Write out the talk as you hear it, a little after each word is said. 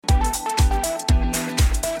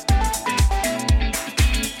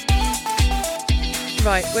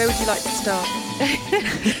Right, where would you like to start?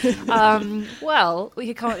 Well, we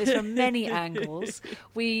could come at this from many angles.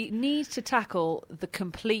 We need to tackle the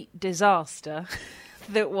complete disaster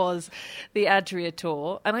that was the Adria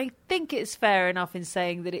Tour. And I think it's fair enough in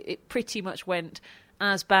saying that it pretty much went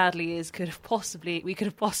as badly as we could have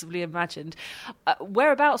possibly imagined.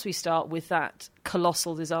 Whereabouts we start with that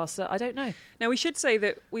colossal disaster, I don't know. Now, we should say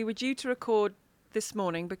that we were due to record this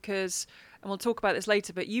morning because, and we'll talk about this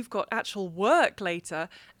later, but you've got actual work later,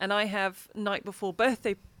 and I have night before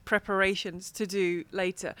birthday preparations to do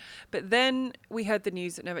later. But then we heard the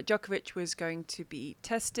news that Novak Djokovic was going to be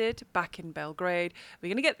tested back in Belgrade. We're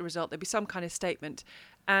going to get the result. There'll be some kind of statement.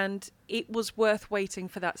 And it was worth waiting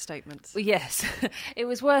for that statement. Yes, it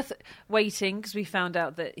was worth waiting because we found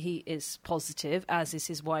out that he is positive, as is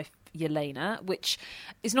his wife, Yelena, which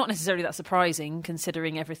is not necessarily that surprising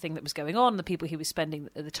considering everything that was going on, the people he was spending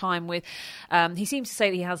the time with. He seems to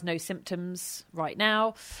say that he has no symptoms right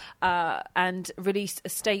now and released a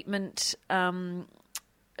statement,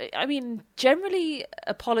 generally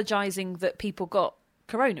apologising that people got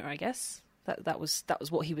corona, I guess. That was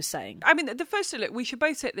what he was saying. I mean, the first look we should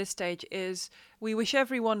both say at this stage is we wish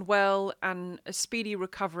everyone well and a speedy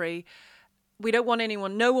recovery. We don't want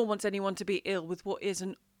no one wants anyone to be ill with what is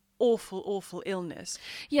an awful, awful illness.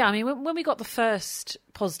 Yeah, I mean, when we got the first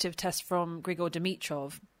positive test from Grigor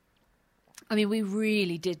Dimitrov, I mean, we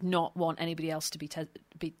really did not want anybody else to be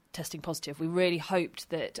testing positive. We really hoped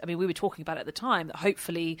that, I mean, we were talking about it at the time, that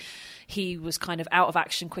hopefully he was kind of out of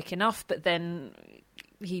action quick enough, but then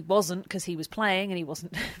he wasn't because he was playing and he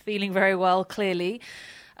wasn't feeling very well, clearly.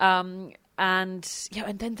 And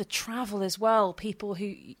then the travel as well. People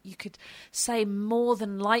who you could say more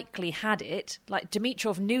than likely had it. Like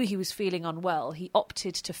Dimitrov knew he was feeling unwell. He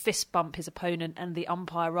opted to fist bump his opponent and the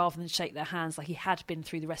umpire rather than shake their hands like he had been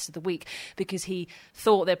through the rest of the week because he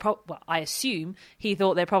thought I assume he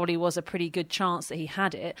thought there probably was a pretty good chance that he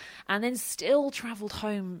had it, and then still travelled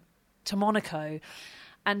home to Monaco.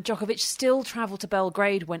 And Djokovic still travelled to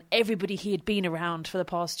Belgrade when everybody he had been around for the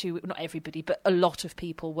past not everybody, but a lot of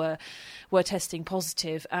people were testing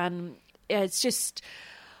positive. And it's just,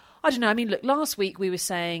 I don't know. I mean, look, last week we were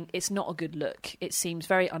saying it's not a good look. It seems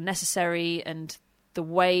very unnecessary. And the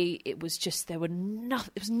way it was just, it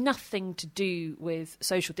was nothing to do with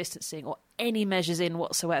social distancing or any measures in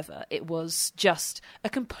whatsoever. It was just a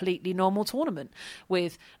completely normal tournament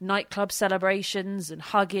with nightclub celebrations and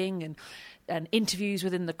hugging and interviews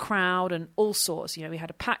within the crowd and all sorts. You know, we had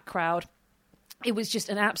a packed crowd. It was just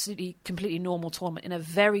an absolutely, completely normal tournament in a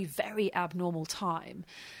very, very abnormal time.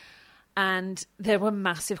 And there were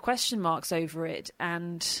massive question marks over it.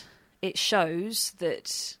 And it shows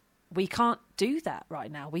that we can't do that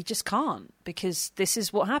right now. We just can't, because this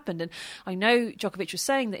is what happened. And I know Djokovic was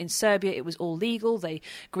saying that in Serbia it was all legal. They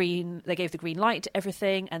gave the green light to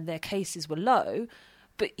everything and their cases were low.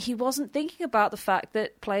 But he wasn't thinking about the fact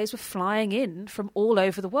that players were flying in from all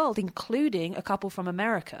over the world, including a couple from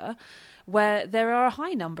America, where there are a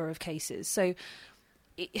high number of cases. So,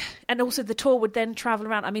 and also the tour would then travel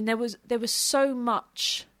around. I mean, there was so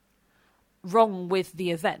much wrong with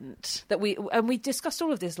the event that we discussed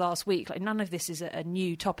all of this last week. Like, none of this is a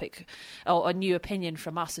new topic or a new opinion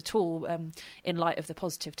from us at all in light of the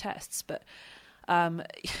positive tests. But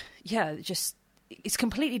it's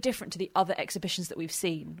completely different to the other exhibitions that we've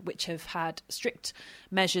seen, which have had strict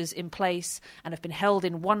measures in place and have been held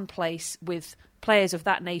in one place with players of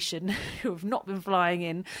that nation who have not been flying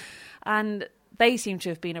in. And they seem to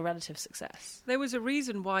have been a relative success. There was a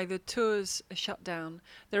reason why the tours are shut down.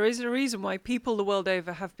 There is a reason why people the world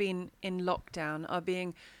over have been in lockdown, are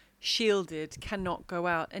being shielded, cannot go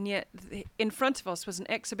out. And yet in front of us was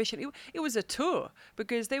an exhibition. It was a tour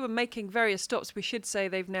because they were making various stops. We should say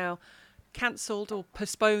they've now cancelled or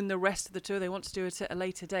postponed the rest of the tour. They want to do it at a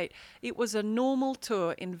later date. It was a normal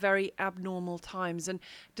tour in very abnormal times. And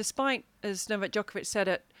despite, as Novak Djokovic said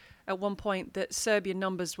at one point, that Serbian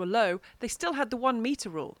numbers were low, they still had the 1 metre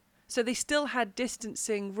rule. So they still had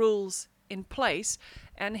distancing rules in place.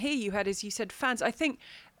 And here you had, as you said, fans. I think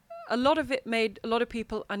a lot of it made a lot of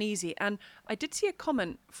people uneasy. And I did see a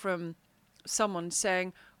comment from someone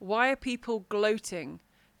saying, why are people gloating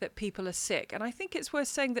that people are sick? And I think it's worth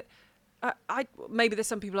saying that maybe there's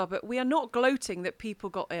some people are, but we are not gloating that people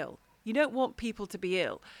got ill. You don't want people to be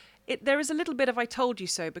ill. There is a little bit of I told you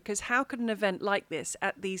so, because how could an event like this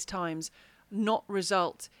at these times not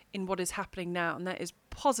result in what is happening now? And that is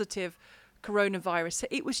positive coronavirus. So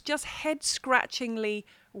it was just head-scratchingly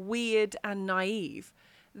weird and naive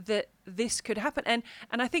that this could happen.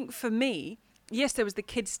 And I think for me, yes, there was the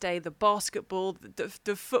kids' day, the basketball,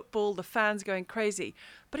 the football, the fans going crazy,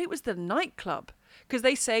 but it was the nightclub. Because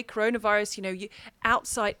they say coronavirus,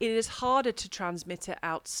 outside, it is harder to transmit it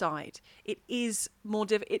outside. It is more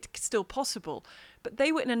it's still possible. But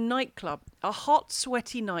they were in a nightclub, a hot,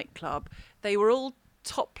 sweaty nightclub. They were all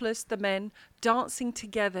topless, the men, dancing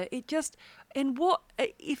together. It just, and what,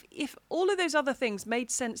 if all of those other things made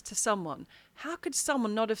sense to someone, how could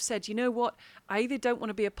someone not have said, you know what, I either don't want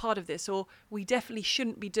to be a part of this, or we definitely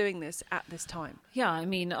shouldn't be doing this at this time? Yeah, I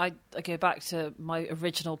mean, I go back to my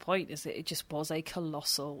original point, is that it just was a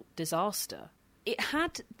colossal disaster. It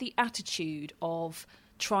had the attitude of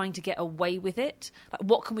trying to get away with it. Like,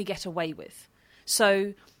 what can we get away with?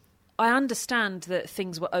 So I understand that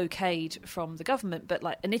things were okayed from the government, but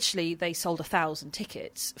like initially they sold 1,000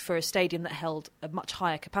 tickets for a stadium that held a much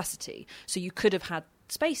higher capacity. So you could have had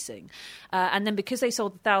spacing. And then because they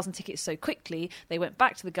sold 1,000 tickets so quickly, they went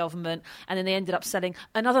back to the government and then they ended up selling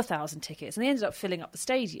another 1,000 tickets and they ended up filling up the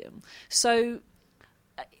stadium. So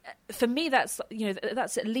for me, that's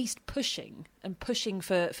at least pushing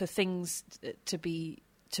for things to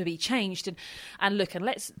be changed. And look, and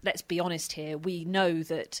let's be honest here. We know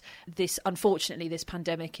that unfortunately this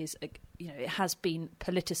pandemic is, it has been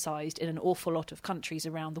politicized in an awful lot of countries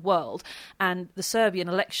around the world. And the Serbian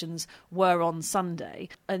elections were on Sunday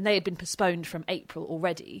and they had been postponed from April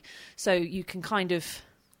already. So you can kind of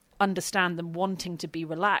understand them wanting to be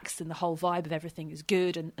relaxed and the whole vibe of everything is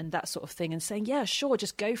good and that sort of thing, and saying, yeah, sure,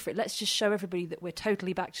 just go for it. Let's just show everybody that we're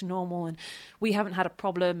totally back to normal and we haven't had a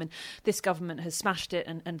problem and this government has smashed it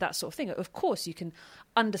and that sort of thing. Of course, you can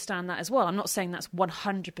understand that as well. I'm not saying that's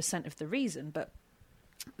 100% of the reason, but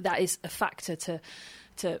that is a factor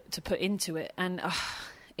to put into it. And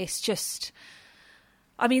it's just,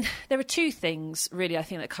 I mean, there are two things really I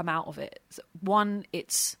think that come out of it. One,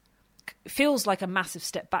 it feels like a massive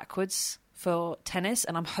step backwards for tennis,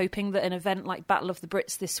 and I'm hoping that an event like Battle of the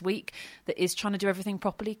Brits this week that is trying to do everything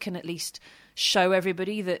properly can at least show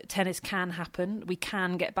everybody that tennis can happen. We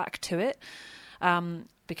can get back to it,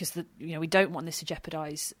 because we don't want this to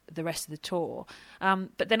jeopardise the rest of the tour.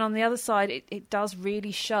 But then on the other side, it does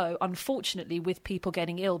really show, unfortunately, with people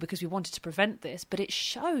getting ill, because we wanted to prevent this, but it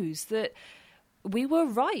shows that we were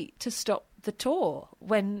right to stop the tour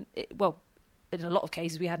when, in a lot of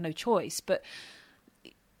cases we had no choice, but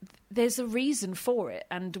there's a reason for it,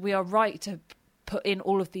 and we are right to put in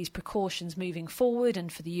all of these precautions moving forward,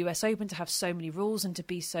 and for the US Open to have so many rules and to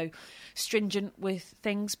be so stringent with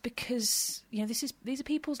things, because these are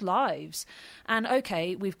people's lives. And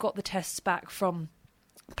okay, we've got the tests back from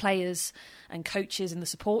players and coaches and the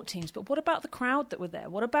support teams, but what about the crowd that were there?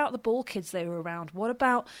 What about the ball kids they were around? What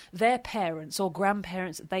about their parents or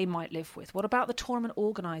grandparents that they might live with? What about the tournament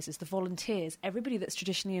organisers, the volunteers, everybody that's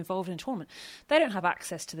traditionally involved in a tournament? They don't have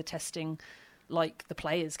access to the testing like the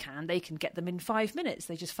players can. They can get them in 5 minutes.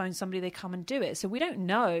 They just phone somebody, they come and do it. So we don't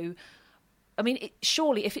know. I mean,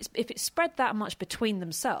 surely if it's spread that much between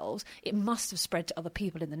themselves, it must have spread to other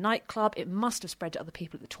people in the nightclub. It must have spread to other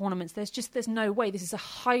people at the tournaments. There's no way. This is a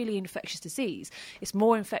highly infectious disease. It's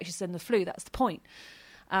more infectious than the flu. That's the point.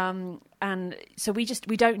 And so we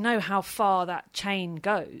don't know how far that chain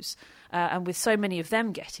goes. And with so many of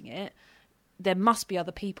them getting it, there must be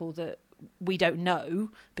other people that we don't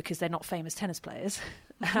know because they're not famous tennis players,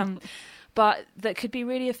 but that could be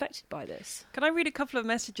really affected by this. Can I read a couple of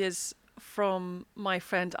messages from my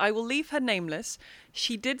friend? I will leave her nameless.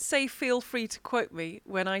 She did say feel free to quote me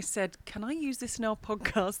when I said, can I use this in our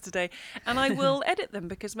podcast today? And I will edit them,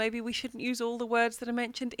 because maybe we shouldn't use all the words that are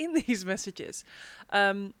mentioned in these messages.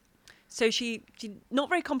 So she not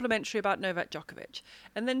very complimentary about Novak Djokovic,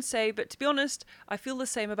 and then say, but to be honest, I feel the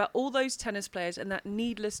same about all those tennis players and that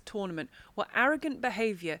needless tournament. What arrogant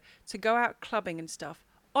behaviour to go out clubbing and stuff.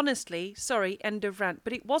 Honestly, sorry, end of rant.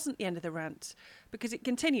 But it wasn't the end of the rant, because it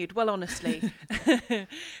continued. Well, honestly,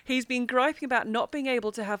 he's been griping about not being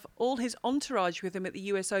able to have all his entourage with him at the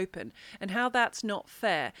US Open and how that's not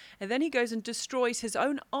fair. And then he goes and destroys his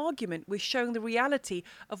own argument with showing the reality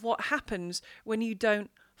of what happens when you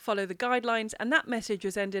don't follow the guidelines. And that message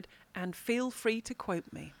was ended, and feel free to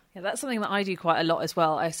quote me. Yeah, that's something that I do quite a lot as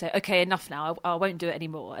well. I say, okay, enough now. I won't do it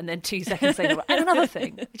anymore. And then 2 seconds later, and another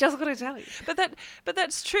thing. Just got to tell you. But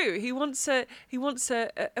that's true. He wants a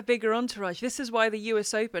bigger entourage. This is why the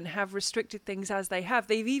US Open have restricted things as they have.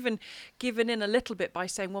 They've even given in a little bit by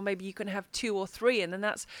saying, well, maybe you can have 2 or 3, and then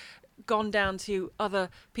that's gone down to other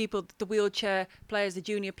people, the wheelchair players, the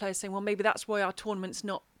junior players, saying, well, maybe that's why our tournament's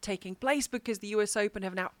not taking place, because the US Open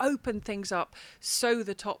have now opened things up so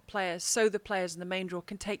the top players, so the players in the main draw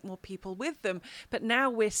can take more people with them. But now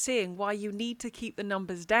we're seeing why you need to keep the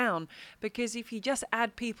numbers down, because if you just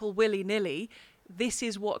add people willy-nilly, this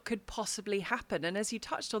is what could possibly happen. And as you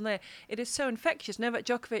touched on there, it is so infectious. Novak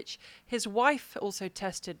Djokovic, his wife also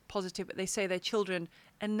tested positive, but they say their children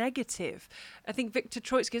are negative. I think Viktor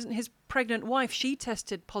Troicki, isn't his pregnant wife, she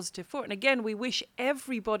tested positive for it. And again, we wish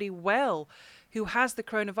everybody well who has the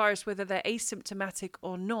coronavirus, whether they're asymptomatic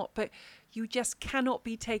or not. But you just cannot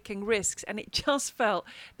be taking risks. And it just felt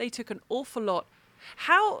they took an awful lot.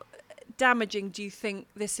 How damaging do you think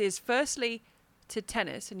this is, firstly, to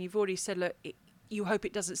tennis? And you've already said, look, you hope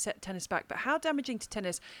it doesn't set tennis back. But how damaging to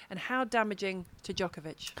tennis and how damaging to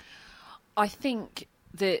Djokovic? I think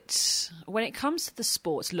that when it comes to the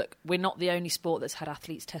sports, look, we're not the only sport that's had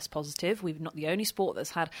athletes test positive. We're not the only sport that's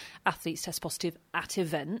had athletes test positive at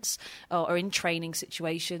events or in training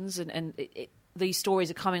situations. And these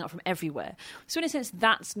stories are coming up from everywhere. So in a sense,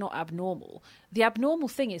 that's not abnormal. The abnormal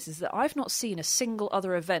thing is that I've not seen a single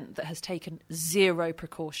other event that has taken zero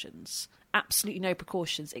precautions. Absolutely no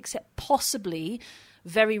precautions, except possibly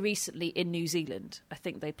very recently in New Zealand. I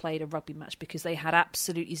think they played a rugby match because they had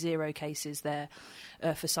absolutely zero cases there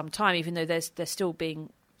for some time, even though they're still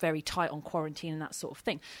being very tight on quarantine and that sort of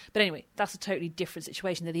thing. But anyway, that's a totally different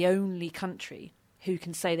situation. They're the only country who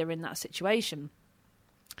can say they're in that situation.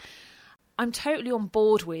 I'm totally on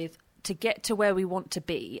board with, to get to where we want to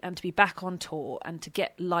be and to be back on tour and to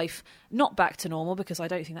get life not back to normal, because I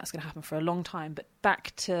don't think that's going to happen for a long time, but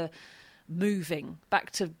back to moving, back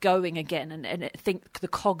to going again, and I think the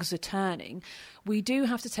cogs are turning. We do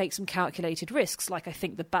have to take some calculated risks. Like, I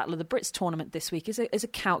think the Battle of the Brits tournament this week is a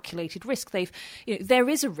calculated risk. There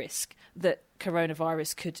is a risk that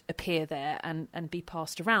coronavirus could appear there and be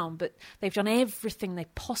passed around, but they've done everything they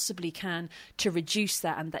possibly can to reduce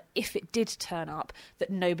that, and that if it did turn up, that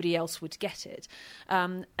nobody else would get it.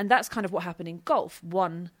 And that's kind of what happened in golf.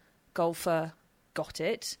 One golfer got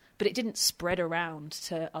it, but it didn't spread around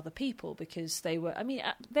to other people because they were,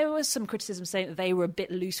 there was some criticism saying that they were a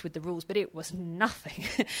bit loose with the rules, but it was nothing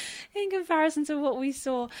in comparison to what we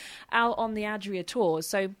saw out on the Adria Tour.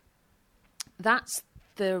 So that's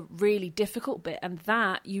the really difficult bit, and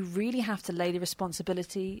that you really have to lay the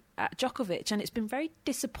responsibility at Djokovic. And it's been very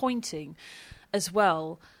disappointing as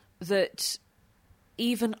well that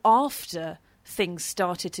even after things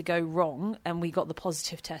started to go wrong and we got the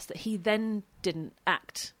positive test, that he then didn't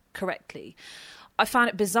act correctly. I found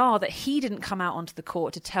it bizarre that he didn't come out onto the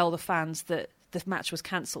court to tell the fans that the match was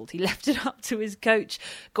cancelled. He left it up to his coach,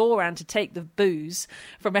 Goran, to take the boos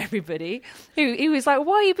from everybody. He was like,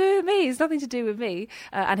 why are you booing me? It's nothing to do with me.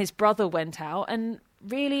 And his brother went out, and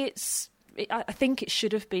really I think it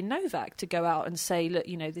should have been Novak to go out and say, look,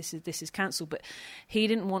 this is cancelled. But he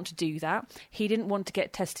didn't want to do that. He didn't want to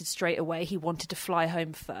get tested straight away. He wanted to fly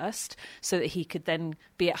home first so that he could then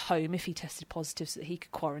be at home if he tested positive, so that he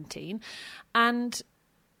could quarantine. And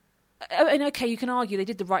okay, you can argue they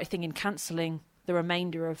did the right thing in cancelling the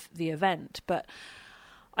remainder of the event, but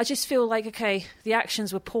I just feel like, okay, the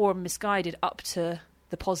actions were poor and misguided up to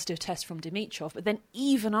the positive test from Dimitrov, but then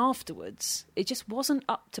even afterwards, it just wasn't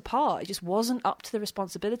up to par. It just wasn't up to the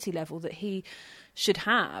responsibility level that he should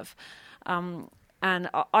have.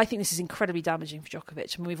 And I think this is incredibly damaging for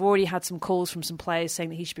Djokovic. I mean, we've already had some calls from some players saying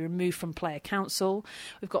that he should be removed from player council.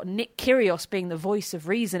 We've got Nick Kyrgios being the voice of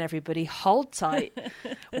reason, everybody. Hold tight.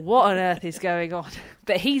 What on earth is going on?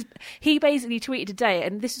 But he basically tweeted today,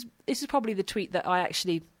 and this is probably the tweet that I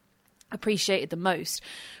actually appreciated the most,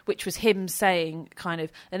 which was him saying, kind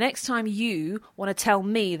of, the next time you want to tell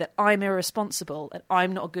me that I'm irresponsible and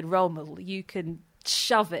I'm not a good role model, you can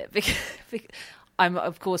shove it.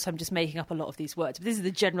 Because I'm just making up a lot of these words, but this is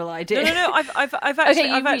the general idea. No. I've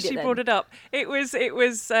actually brought it up. It was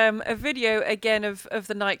a video again of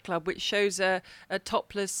the nightclub, which shows a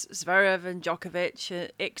topless Zverev and Djokovic,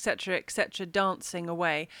 etc., dancing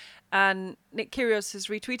away. And Nick Kyrgios has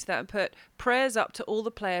retweeted that and put, prayers up to all the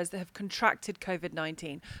players that have contracted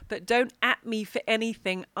COVID-19, but don't at me for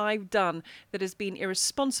anything I've done that has been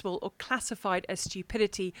irresponsible or classified as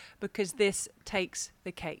stupidity, because this takes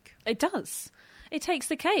the cake. It does. It takes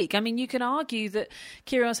the cake. I mean, you can argue that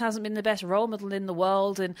Kyrgios hasn't been the best role model in the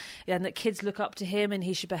world, and that kids look up to him and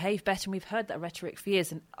he should behave better. And we've heard that rhetoric for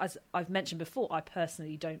years. And as I've mentioned before, I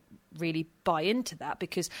personally don't really buy into that,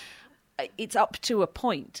 because it's up to a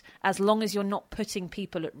point. As long as you're not putting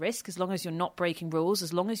people at risk, as long as you're not breaking rules,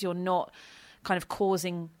 as long as you're not kind of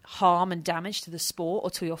causing harm and damage to the sport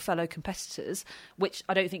or to your fellow competitors, which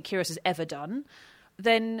I don't think Kyrgios has ever done,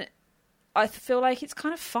 then I feel like it's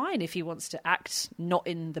kind of fine if he wants to act not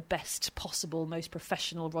in the best possible, most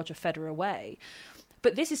professional Roger Federer way.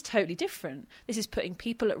 But this is totally different. This is putting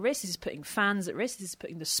people at risk. This is putting fans at risk. This is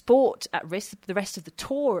putting the sport at risk, the rest of the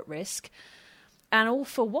tour at risk. And all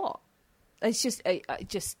for what? It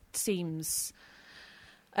just seems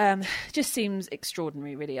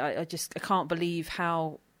extraordinary, really. I can't believe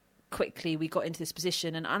how quickly we got into this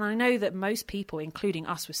position. And I know that most people, including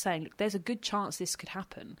us, were saying, look, there's a good chance this could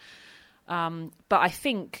happen. But I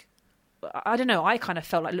think, I don't know, I kind of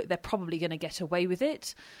felt like, look, they're probably going to get away with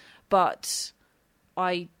it. But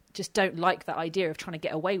I just don't like that idea of trying to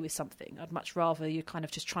get away with something. I'd much rather you're kind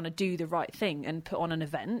of just trying to do the right thing and put on an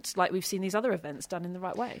event like we've seen these other events done in the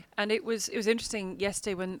right way. And it was interesting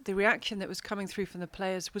yesterday when the reaction that was coming through from the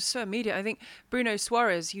players was so immediate. I think Bruno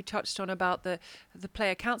Soares, you touched on about the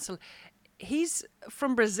player council. He's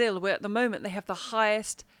from Brazil, where at the moment they have the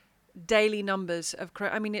highest daily numbers of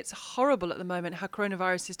it's horrible at the moment how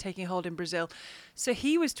coronavirus is taking hold in Brazil. So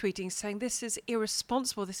he was tweeting saying, this is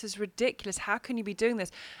irresponsible, this is ridiculous, how can you be doing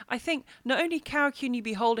this? I think not only how can you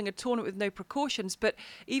be holding a tournament with no precautions, but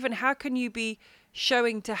even how can you be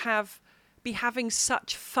showing to be having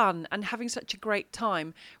such fun and having such a great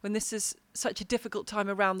time when this is such a difficult time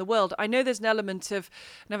around the world. I know there's an element of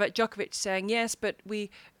Novak Djokovic saying, yes, but we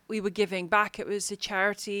were giving back. It was a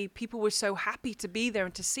charity. People were so happy to be there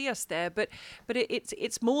and to see us there. But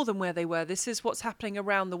it's more than where they were. This is what's happening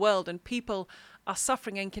around the world, and people are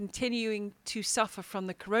suffering and continuing to suffer from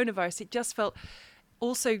the coronavirus. It just felt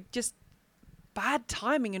also just bad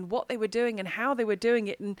timing in what they were doing and how they were doing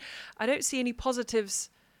it. And I don't see any positives.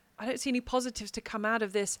 I don't see any positives to come out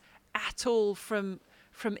of this at all from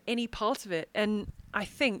any part of it. And I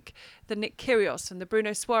think the Nick Kyrgios and the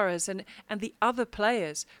Bruno Soares and the other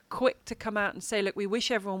players quick to come out and say, look, we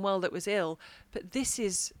wish everyone well that was ill, but this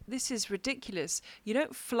is ridiculous. You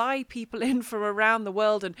don't fly people in from around the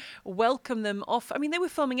world and welcome them off. I mean, they were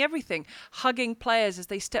filming everything, hugging players as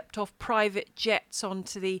they stepped off private jets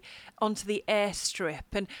onto the airstrip.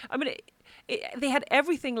 And I mean, they had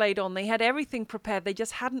everything laid on. They had everything prepared. They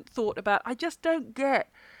just hadn't thought about, I just don't get.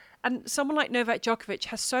 And someone like Novak Djokovic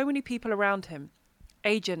has so many people around him,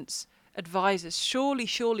 agents, advisors. Surely,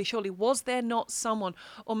 was there not someone,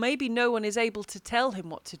 or maybe no one is able to tell him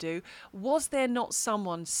what to do, was there not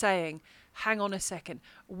someone saying, hang on a second,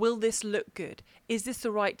 will this look good? Is this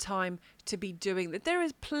the right time to be doing that? There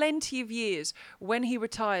is plenty of years when he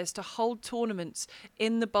retires to hold tournaments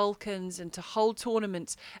in the Balkans and to hold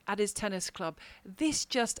tournaments at his tennis club.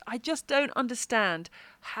 I just don't understand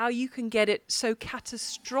how you can get it so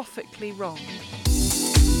catastrophically wrong.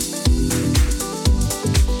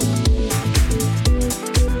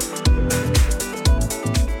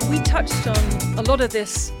 We touched on a lot of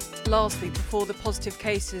this last week before the positive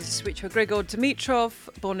cases, which were Grigor Dimitrov,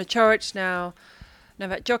 Borna Coric, now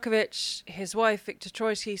Novak Djokovic, his wife Victor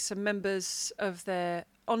Troicki, some members of their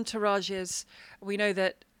entourages. We know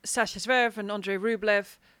that Sasha Zverev and Andrei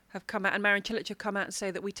Rublev have come out, and Marin Cilic have come out and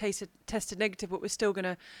say that we tested negative, but we're still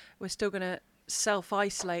gonna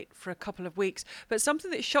self-isolate for a couple of weeks. But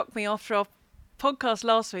something that shocked me after our podcast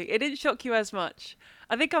last week, it didn't shock you as much.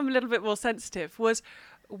 I think I'm a little bit more sensitive. Was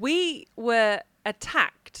we were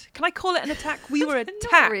attacked. Can I call it an attack? We were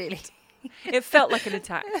attacked. Not really. It felt like an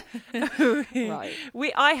attack. Right.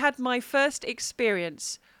 I had my first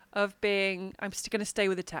experience of being, I'm still going to stay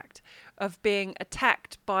with attacked, of being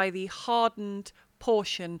attacked by the hardened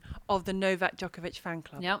portion of the Novak Djokovic fan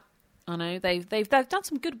club. Yep. I know they've done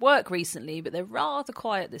some good work recently, but they're rather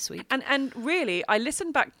quiet this week. And really, I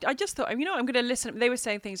listened back. I just thought, I'm going to listen. They were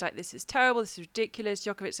saying things like, "This is terrible. This is ridiculous."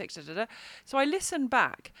 Djokovic, etc. So I listened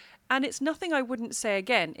back, and it's nothing I wouldn't say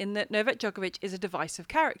again. In that Novak Djokovic is a divisive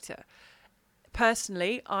character.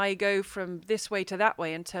 Personally, I go from this way to that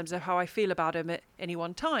way in terms of how I feel about him at any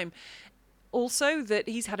one time. Also, that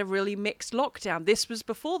he's had a really mixed lockdown. This was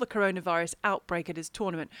before the coronavirus outbreak at his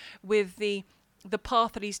tournament, with the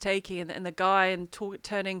path that he's taking and the guy and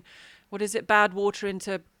turning, bad water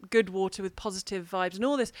into good water with positive vibes and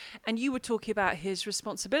all this. And you were talking about his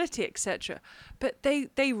responsibility, etc. But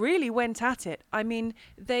they really went at it. I mean,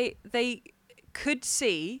 they could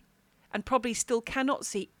see and probably still cannot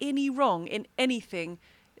see any wrong in anything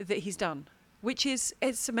that he's done, which is,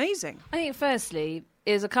 it's amazing. I think firstly,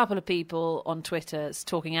 is a couple of people on Twitter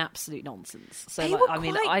talking absolute nonsense. So, They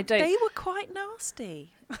were quite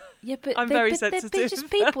nasty. Yeah, but I'm very sensitive. They're just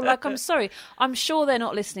people. Like, I'm sorry. I'm sure they're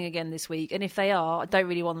not listening again this week. And if they are, I don't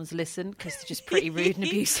really want them to listen because they're just pretty rude and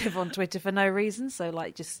abusive on Twitter for no reason. So,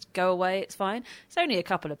 like, just go away. It's fine. It's only a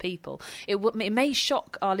couple of people. It may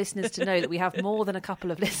shock our listeners to know that we have more than a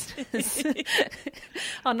couple of listeners.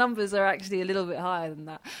 Our numbers are actually a little bit higher than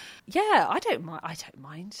that. Yeah, I don't mind.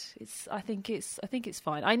 I think it's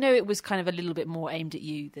fine. I know it was kind of a little bit more aimed at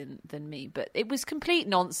you than me, but it was complete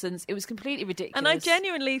nonsense. It was completely ridiculous. And I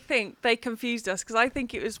genuinely think they confused us because I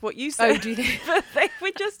think it was what you said. Oh, do they? But they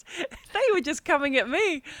were just coming at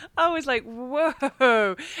me. I was like,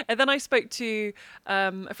 whoa. And then I spoke to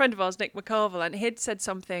a friend of ours, Nick McCarville, and he'd said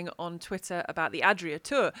something on Twitter about the Adria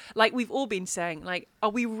tour. Like we've all been saying, like,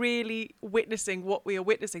 are we really witnessing what we are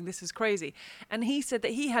witnessing? This is crazy. And he said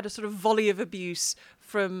that he had a sort of volley of abuse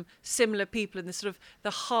from similar people in the sort of the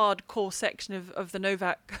hardcore section of the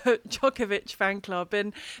Novak Djokovic fan club.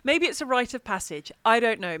 And maybe it's a rite of passage. I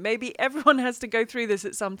don't know. Maybe everyone has to go through this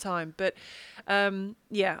at some time. But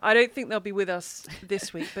yeah, I don't think they'll be with us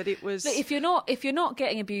this week. But it was... Look, if you're not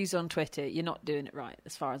getting abused on Twitter, you're not doing it right,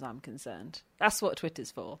 as far as I'm concerned. That's what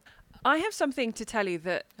Twitter's for. I have something to tell you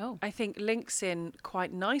that I think links in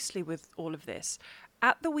quite nicely with all of this.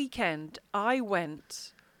 At the weekend, I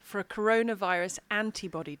went for a coronavirus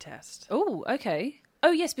antibody test. Oh, okay.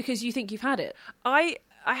 Oh, yes, because you think you've had it. I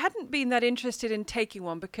hadn't been that interested in taking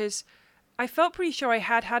one because I felt pretty sure I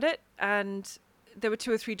had it, and there were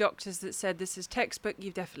 2 or 3 doctors that said, this is textbook,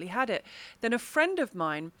 you've definitely had it. Then a friend of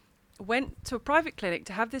mine went to a private clinic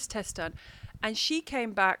to have this test done, and she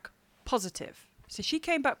came back positive. So she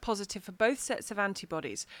came back positive for both sets of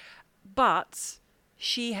antibodies, but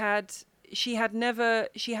she had no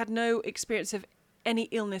experience of any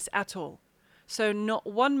illness at all. So not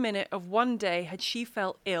 1 minute of one day had she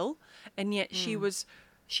felt ill, and yet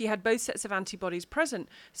she had both sets of antibodies present.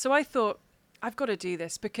 So I thought, I've got to do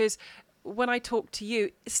this, because when I talk to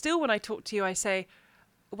you, I say,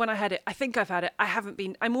 when I had it, I think I've had it. I haven't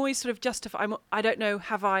been. I'm always sort of justified. I don't know.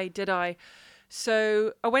 Have I? Did I?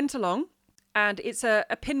 So I went along, and it's a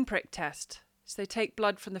pinprick test. So they take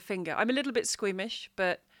blood from the finger. I'm a little bit squeamish,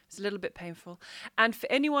 but it's a little bit painful. And for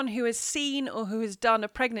anyone who has seen or who has done a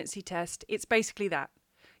pregnancy test, it's basically that.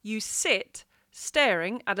 You sit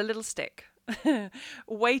staring at a little stick,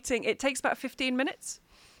 waiting. It takes about 15 minutes,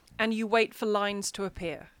 and you wait for lines to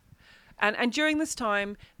appear. And during this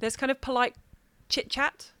time, there's kind of polite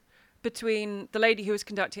chit-chat between the lady who was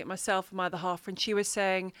conducting it, myself, and my other half, and she was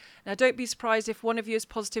saying, now don't be surprised if one of you is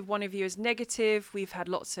positive, one of you is negative. We've had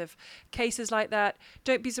lots of cases like that.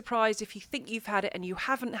 Don't be surprised if you think you've had it and you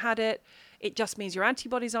haven't had it. It just means your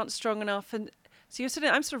antibodies aren't strong enough. And so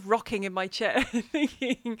I'm sort of rocking in my chair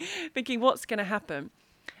thinking what's going to happen.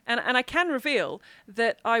 And I can reveal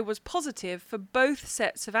that I was positive for both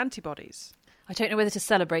sets of antibodies. I don't know whether to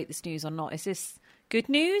celebrate this news or not. Is this good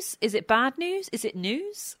news? Is it bad news? Is it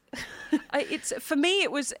news? For me,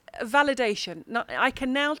 it was validation. Now, I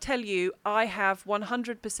can now tell you I have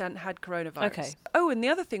 100% had coronavirus. Okay. Oh, and the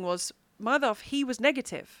other thing was, my other half, he was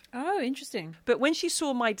negative. Oh, interesting. But when she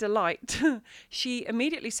saw my delight, she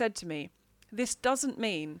immediately said to me, this doesn't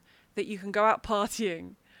mean that you can go out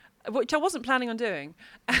partying, which I wasn't planning on doing.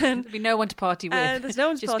 And there'll be no one to party with. There's no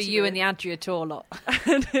one to just party be you with. and the Adria tour lot.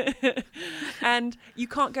 And you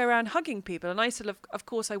can't go around hugging people. And I said, of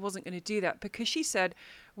course, I wasn't going to do that, because she said,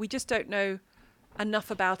 we just don't know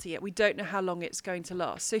enough about it yet. We don't know how long it's going to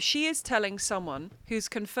last. So she is telling someone who's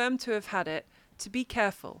confirmed to have had it to be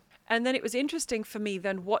careful. And then it was interesting for me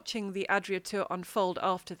then watching the Adria tour unfold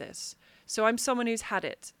after this. So I'm someone who's had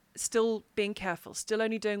it, still being careful, still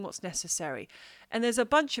only doing what's necessary. And there's a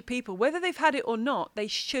bunch of people, whether they've had it or not, they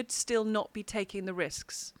should still not be taking the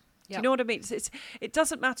risks. Do you know what I mean? It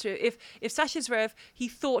doesn't matter. If Sasha Zverev, he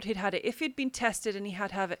thought he'd had it, if he'd been tested and he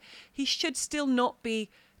had it, he should still not be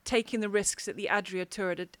taking the risks at the Adria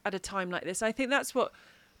Tour at a time like this. I think that's what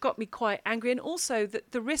got me quite angry. And also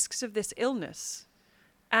the risks of this illness.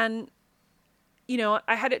 And, you know,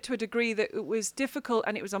 I had it to a degree that it was difficult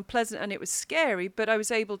and it was unpleasant and it was scary, but I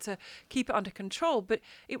was able to keep it under control. But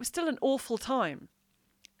it was still an awful time.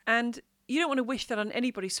 And you don't want to wish that on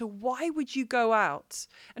anybody. So why would you go out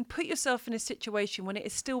and put yourself in a situation when it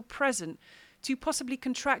is still present to possibly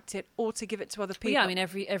contract it or to give it to other people? Well, yeah, I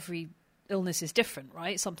mean, every illness is different,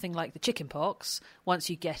 right? Something like the chicken pox, once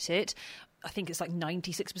you get it, I think it's like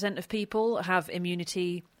 96% of people have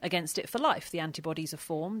immunity against it for life. The antibodies are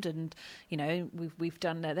formed, and we've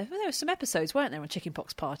done there were some episodes, weren't there, on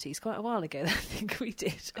chickenpox parties quite a while ago that I think we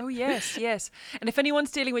did. Oh yes. And if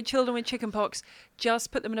anyone's dealing with children with chickenpox,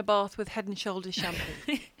 just put them in a bath with Head and Shoulders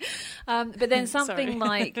shampoo. But then something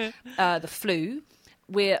like the flu,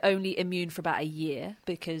 we're only immune for about a year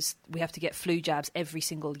because we have to get flu jabs every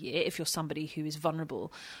single year if you're somebody who is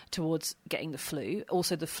vulnerable towards getting the flu.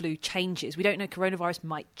 Also, the flu changes. We don't know, coronavirus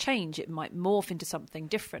might change. It might morph into something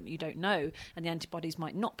different. You don't know. And the antibodies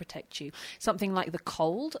might not protect you. Something like the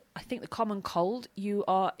cold, I think the common cold, you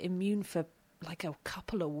are immune for like a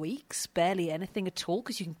couple of weeks, barely anything at all,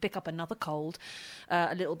 because you can pick up another cold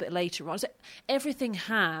a little bit later on. So everything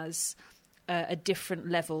has a different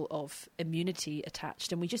level of immunity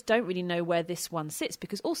attached, and we just don't really know where this one sits,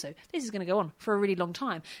 because also this is going to go on for a really long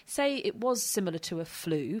time. Say it was similar to a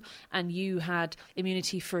flu and you had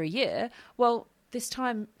immunity for a year, well, this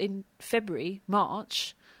time in February,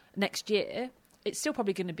 March next year, it's still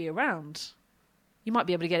probably going to be around. You might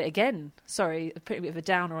be able to get it again. Sorry, putting a bit of a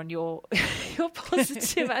downer on your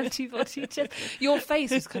positive antibody test. Your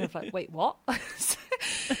face was kind of like, wait, what? but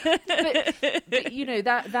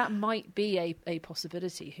that might be a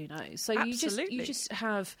possibility. Who knows? So Absolutely. you just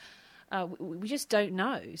have. We just don't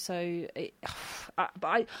know. So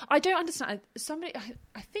I don't understand. Somebody,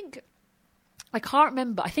 I think, I can't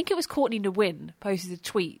remember. I think it was Courtney Nguyen posted a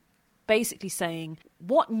tweet basically saying,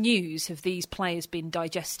 what news have these players been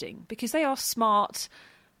digesting? Because they are smart,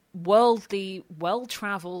 worldly,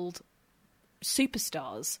 well-travelled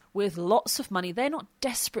superstars with lots of money. They're not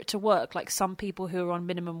desperate to work like some people who are on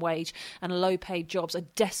minimum wage and low-paid jobs are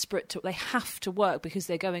desperate to. They have to work because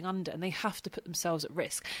they're going under and they have to put themselves at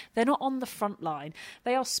risk. They're not on the front line.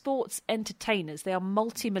 They are sports entertainers. They are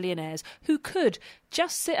multimillionaires who could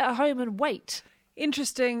just sit at home and wait.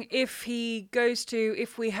 Interesting if we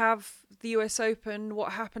have the US Open,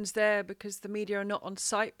 what happens there, because the media are not on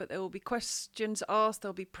site, but there will be questions asked,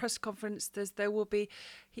 there'll be press conference, there will be...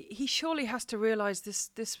 He surely has to realise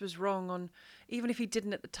this was wrong, even if he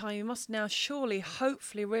didn't at the time. He must now surely,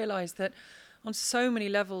 hopefully realise that on so many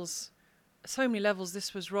levels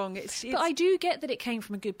this was wrong. But I do get that it came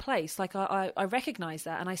from a good place. Like, I recognise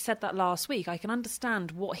that, and I said that last week. I can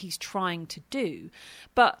understand what he's trying to do,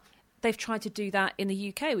 but... They've tried to do that in the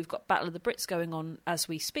UK. We've got Battle of the Brits going on as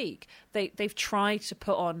we speak. They've tried to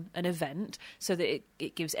put on an event so that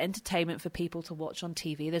it gives entertainment for people to watch on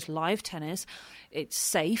TV. There's live tennis. It's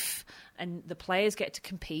safe, and the players get to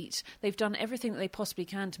compete. They've done everything that they possibly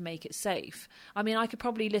can to make it safe. I mean, I could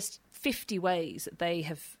probably list 50 ways that they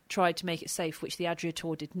have tried to make it safe, which the Adria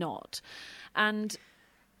Tour did not. And,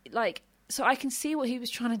 like... So I can see what he was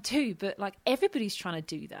trying to do, but like everybody's trying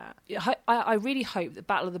to do that. I really hope that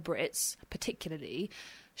Battle of the Brits, particularly,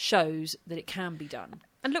 shows that it can be done.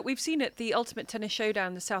 And look, we've seen it, the Ultimate Tennis Showdown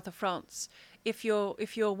in the south of France. If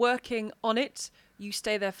you're working on it, you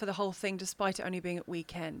stay there for the whole thing, despite it only being at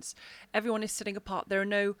weekends. Everyone is sitting apart. There are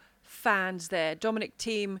no fans there. Dominic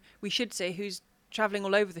Thiem, we should say, who's travelling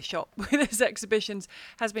all over the shop with his exhibitions,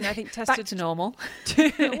 has been, I think, tested... Back to normal.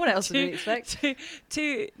 What else would we expect?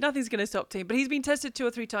 Nothing's going to stop Thiem, but he's been tested 2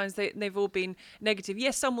 or 3 times. They've all been negative.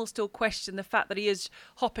 Yes, some will still question the fact that he is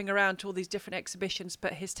hopping around to all these different exhibitions,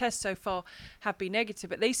 but his tests so far have been negative.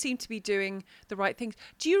 But they seem to be doing the right things.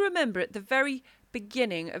 Do you remember at the very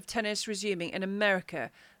beginning of tennis resuming in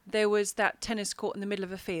America, there was that tennis court in the middle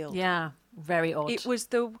of a field? Yeah. Very odd. It was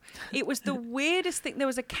the weirdest thing. There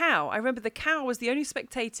was a cow. I remember the cow was the only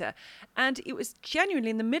spectator, and it was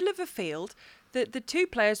genuinely in the middle of a field. The 2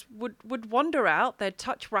 players would wander out. They'd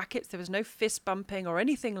touch rackets. There was no fist bumping or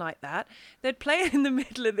anything like that. They'd play in the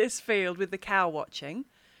middle of this field with the cow watching,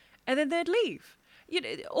 and then they'd leave.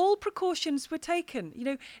 All precautions were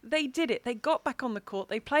taken. They did it. They got back on the court.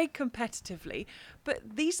 They played competitively.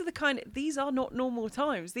 But these are not normal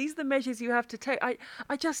times. These are the measures you have to take.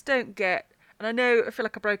 I just don't get, and I feel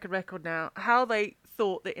like a broken record now, how they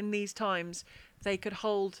thought that in these times they could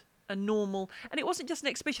hold a normal, and it wasn't just an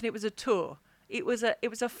exhibition, it was a tour. It was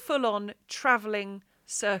a full-on travelling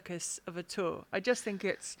circus of a tour. I just think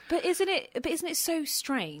it's... But isn't it so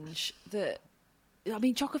strange that... I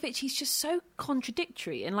mean, Djokovic, he's just so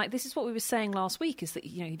contradictory. And, like, this is what we were saying last week, is that,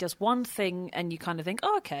 he does one thing and you kind of think,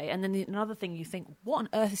 oh, okay. And then another thing you think, what on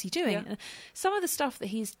earth is he doing? Yeah. And some of the stuff that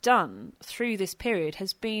he's done through this period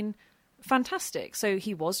has been fantastic. So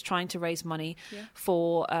he was trying to raise money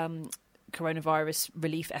for coronavirus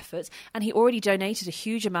relief efforts, and he already donated a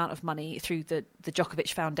huge amount of money through the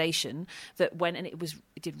Djokovic Foundation that went, and it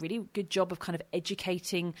did a really good job of kind of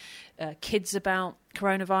educating kids about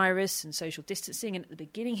coronavirus and social distancing, and at the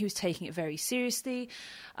beginning he was taking it very seriously.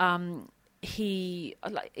 he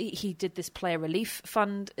did this player relief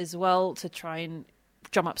fund as well to try and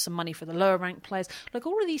drum up some money for the lower ranked players. Like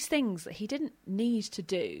all of these things that he didn't need to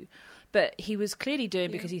do, but he was clearly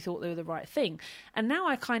doing because he thought they were the right thing. And now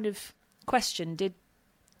I kind of question, did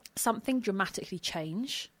something dramatically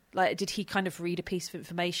change? Like, did he kind of read a piece of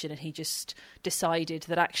information and he just decided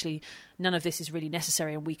that actually none of this is really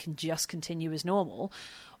necessary and we can just continue as normal?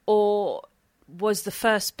 Or was the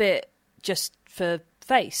first bit just for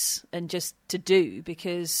face and just to do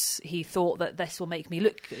because he thought that this will make me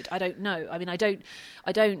look good? I don't know. I mean, I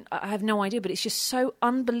have no idea, but it's just so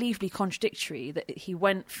unbelievably contradictory that he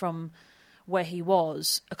went from where he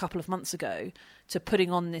was a couple of months ago to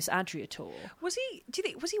putting on this Adria tour. Was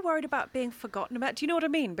he worried about being forgotten about? Do you know what I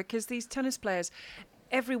mean? Because these tennis players,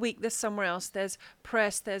 every week there's somewhere else, there's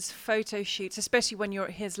press, there's photo shoots, especially when you're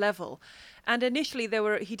at his level. And initially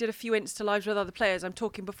he did a few Insta lives with other players. I'm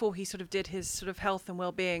talking before he sort of did his sort of health and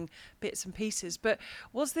well-being bits and pieces. But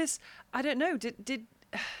was this, I don't know,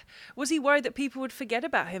 was he worried that people would forget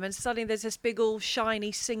about him and suddenly there's this big all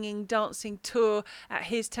shiny singing dancing tour at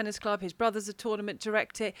his tennis club? His brother's a tournament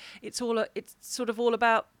director. It's sort of all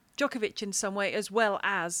about Djokovic in some way, as well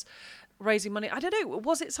as raising money. I don't know,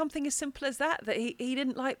 was it something as simple as that he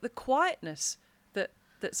didn't like the quietness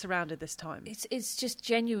that surrounded this time? It's just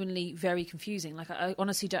genuinely very confusing. Like, I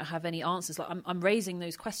honestly don't have any answers. Like, I'm raising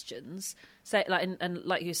those questions, say, like, and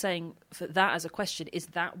like you're saying, for that as a question, is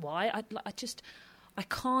that why? I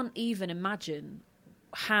can't even imagine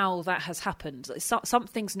how that has happened.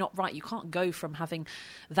 Something's not right. You can't go from having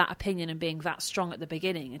that opinion and being that strong at the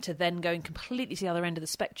beginning and to then going completely to the other end of the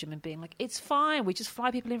spectrum and being like, it's fine, we just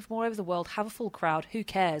fly people in from all over the world, have a full crowd, who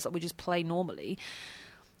cares, like, we just play normally.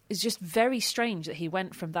 It's just very strange that he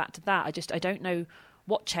went from that to that. I don't know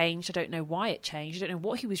what changed. I don't know why it changed. I don't know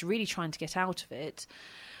what he was really trying to get out of it.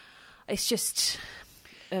 It's just...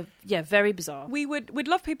 very bizarre. We'd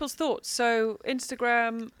love people's thoughts. So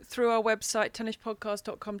Instagram, through our website,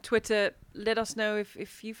 tennispodcast.com, Twitter, let us know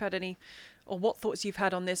if you've had any or what thoughts you've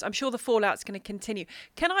had on this. I'm sure the fallout's going to continue.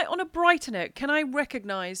 On a brighter note, can I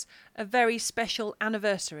recognise a very special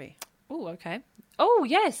anniversary? Oh, okay. Oh,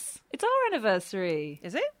 yes. It's our anniversary.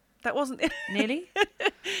 Is it? That wasn't it. Nearly?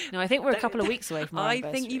 No, I think we're a couple of weeks away from our anniversary.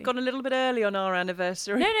 I think you've gone a little bit early on our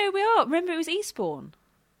anniversary. No, we are. Remember, it was Eastbourne.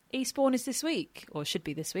 Eastbourne is this week, or should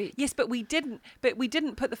be this week. Yes, but we didn't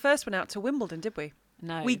put the first one out to Wimbledon, did we?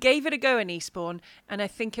 No. We gave it a go in Eastbourne, and I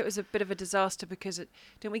think it was a bit of a disaster because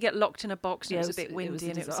didn't we get locked in a box and it was a bit windy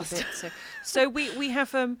and it was a bit so we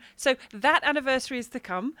have so that anniversary is to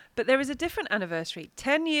come, but there is a different anniversary.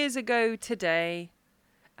 10 years ago today,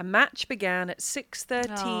 a match began at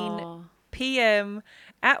 6:13 p.m.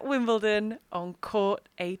 at Wimbledon on court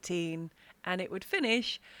 18, and it would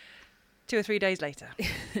finish 2 or 3 days later.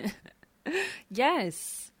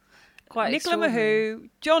 Yes. Quite Nicola Mahut,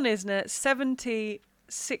 John Isner,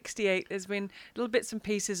 70-68. There's been little bits and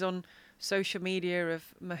pieces on social media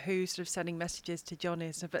of Mahut sort of sending messages to John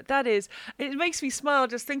Isner. But it makes me smile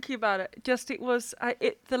just thinking about it. It was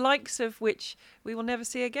the likes of which we will never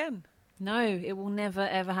see again. No, it will never,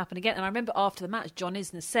 ever happen again. And I remember after the match, John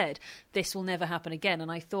Isner said, this will never happen again.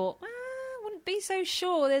 And I thought, wouldn't be so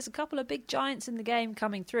sure. There's a couple of big giants in the game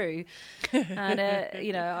coming through. And,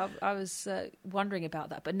 I was wondering about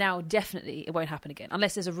that. But now, definitely, it won't happen again.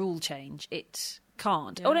 Unless there's a rule change, it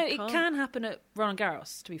can't. Yeah, it can happen at Roland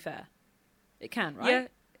Garros, to be fair. It can, right?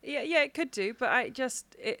 Yeah, it could do. But it just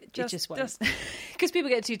won't. Because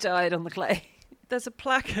people get too tired on the clay. There's a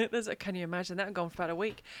plaque. Can you imagine that? Gone for about a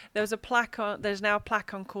week. There's now a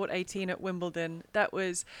plaque on court 18 at Wimbledon. That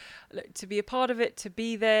was to be a part of it, to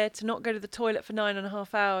be there, to not go to the toilet for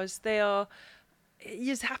 9.5 hours. They are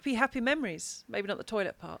just happy memories. Maybe not the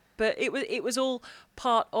toilet part, but it was all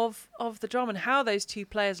part of the drama and how those two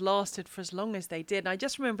players lasted for as long as they did. And I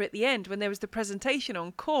just remember at the end when there was the presentation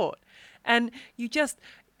on court, and you just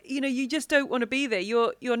don't want to be there.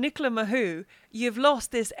 You're Nicola Mahut. You've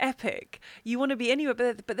lost this epic. You want to be anywhere,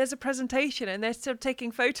 but there's a presentation and they're sort of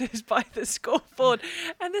taking photos by the scoreboard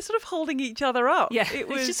and they're sort of holding each other up. Yeah, they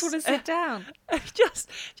just want to sit down. Just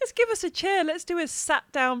give us a chair. Let's do a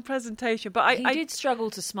sat-down presentation. But he did struggle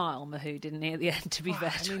to smile, Mahut, didn't he, at the end, to be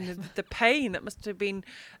fair? I mean, the pain, that must have been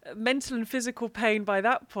mental and physical pain by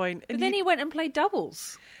that point. But then he went and played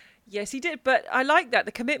doubles. Yes, he did. But I like that.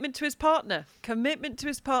 The commitment to his partner.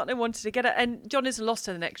 Wanted to get it. And John Isner lost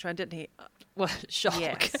in the next round, didn't he? Well, shock.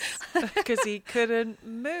 Yes. Because he couldn't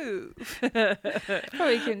move.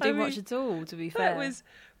 Probably couldn't do much at all, to be fair.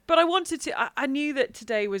 But I wanted to... I knew that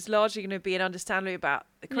today was largely going to be an understanding about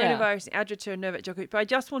the coronavirus, the Adria Tour and Novak Djokovic. But I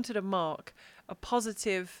just wanted to mark a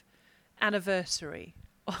positive anniversary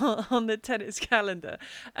on the tennis calendar.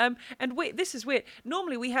 And this is weird.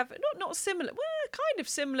 Normally we have not similar, well, kind of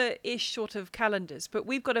similar-ish sort of calendars, but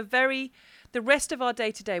we've got the rest of our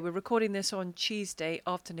day today, we're recording this on Tuesday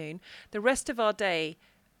afternoon, the rest of our day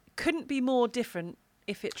couldn't be more different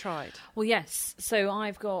if it tried. Well, yes. So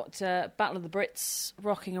I've got Battle of the Brits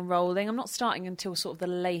rocking and rolling. I'm not starting until sort of the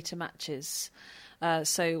later matches.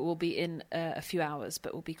 So we'll be in a few hours,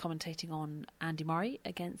 but we'll be commentating on Andy Murray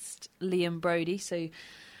against Liam Brody. So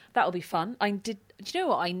that'll be fun. Do you know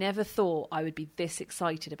what? I never thought I would be this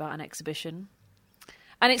excited about an exhibition.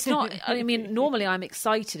 And it's not, I mean, normally I'm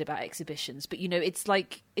excited about exhibitions, but, you know, it's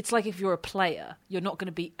like if you're a player, you're not going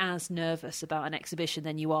to be as nervous about an exhibition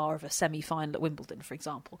than you are of a semi-final at Wimbledon, for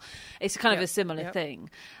example. It's kind of a similar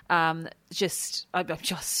thing. I'm just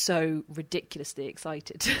so ridiculously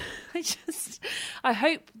excited. I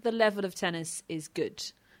hope the level of tennis is good,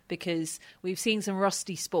 because we've seen some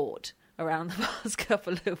rusty sport around the past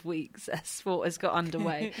couple of weeks as sport has got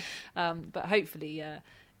underway. But hopefully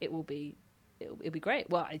it'll be great.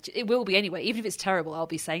 Well, it will be anyway. Even if it's terrible, I'll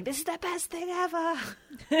be saying, this is the best thing ever.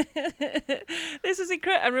 This is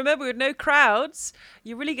incredible. And remember, with no crowds,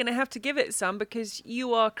 you're really going to have to give it some, because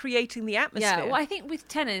you are creating the atmosphere. Yeah, well, I think with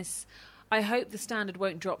tennis, I hope the standard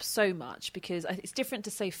won't drop so much, because it's different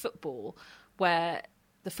to, say, football, where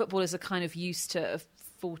the footballers are kind of used to a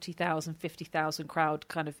 40,000, 50,000 crowd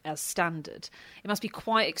kind of as standard. It must be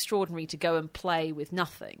quite extraordinary to go and play with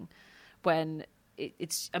nothing when...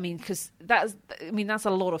 because that's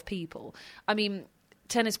a lot of people. I mean,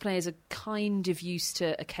 tennis players are kind of used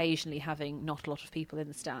to occasionally having not a lot of people in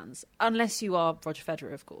the stands, unless you are Roger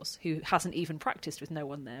Federer, of course, who hasn't even practiced with no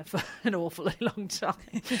one there for an awfully long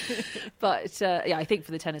time. But I think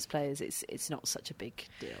for the tennis players, it's not such a big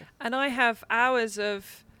deal. And I have hours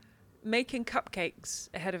of making cupcakes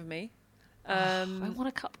ahead of me. I want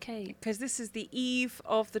a cupcake, because this is the eve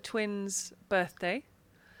of the twins' birthday.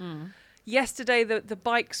 Yesterday, the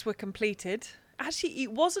bikes were completed. Actually,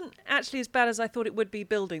 it wasn't actually as bad as I thought it would be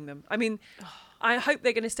building them. I mean, I hope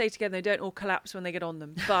they're going to stay together. They don't all collapse when they get on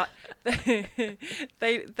them. But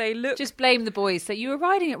they look... Just blame the boys that you were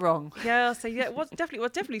riding it wrong. Yeah, I'll say, yeah,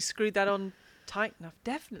 definitely screwed that on tight enough,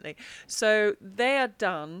 definitely. So they are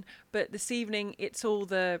done. But this evening, it's all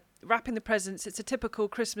the wrapping the presents. It's a typical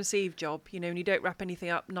Christmas Eve job, you know, and you don't wrap anything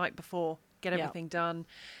up night before, get everything done.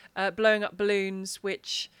 Blowing up balloons,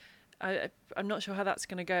 which... I'm not sure how that's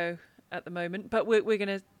going to go at the moment, but we're going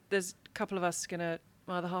to, there's a couple of us going to,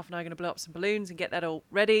 the half and I are going to blow up some balloons and get that all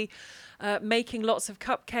ready, making lots of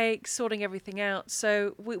cupcakes, sorting everything out.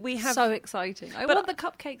 So we have... So exciting. I want the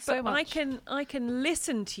cupcakes so much. I can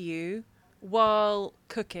listen to you while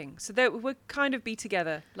cooking. So that we'll kind of be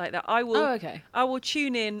together like that. I will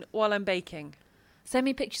tune in while I'm baking. Send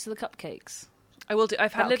me pictures of the cupcakes. I will do.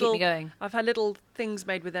 I've had little things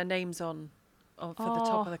made with their names on for the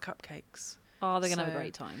top of the cupcakes. Oh, they're going to have a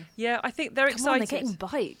great time. Yeah, I think they're excited. They're getting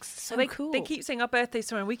bikes. So cool. They keep saying our birthday's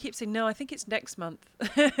tomorrow, and we keep saying, no, I think it's next month.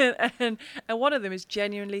 and one of them is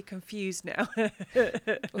genuinely confused now. Well,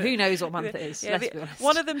 who knows what month it is, let's be honest.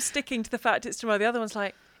 One of them's sticking to the fact it's tomorrow. The other one's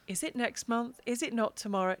like, is it next month? Is it not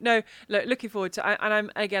tomorrow? No, looking forward to it.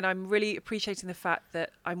 And I'm really appreciating the fact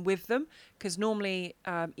that I'm with them, because normally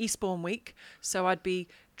Eastbourne week, so I'd be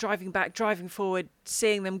driving back, driving forward,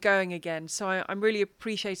 seeing them going again. So I'm really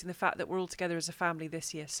appreciating the fact that we're all together as a family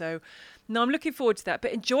this year. So no, I'm looking forward to that.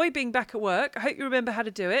 But enjoy being back at work. I hope you remember how to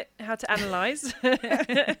do it, how to analyse.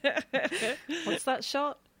 What's that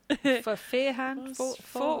shot? For forehand,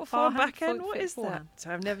 backhand. What is that? So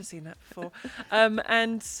I've never seen that before.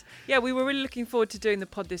 And yeah, we were really looking forward to doing the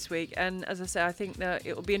pod this week. And as I say, I think that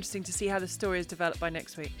it will be interesting to see how the story is developed by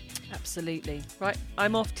next week. Absolutely. Right,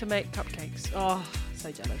 I'm off to make cupcakes. Oh,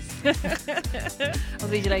 so jealous. I'll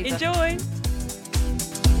see you later. Enjoy.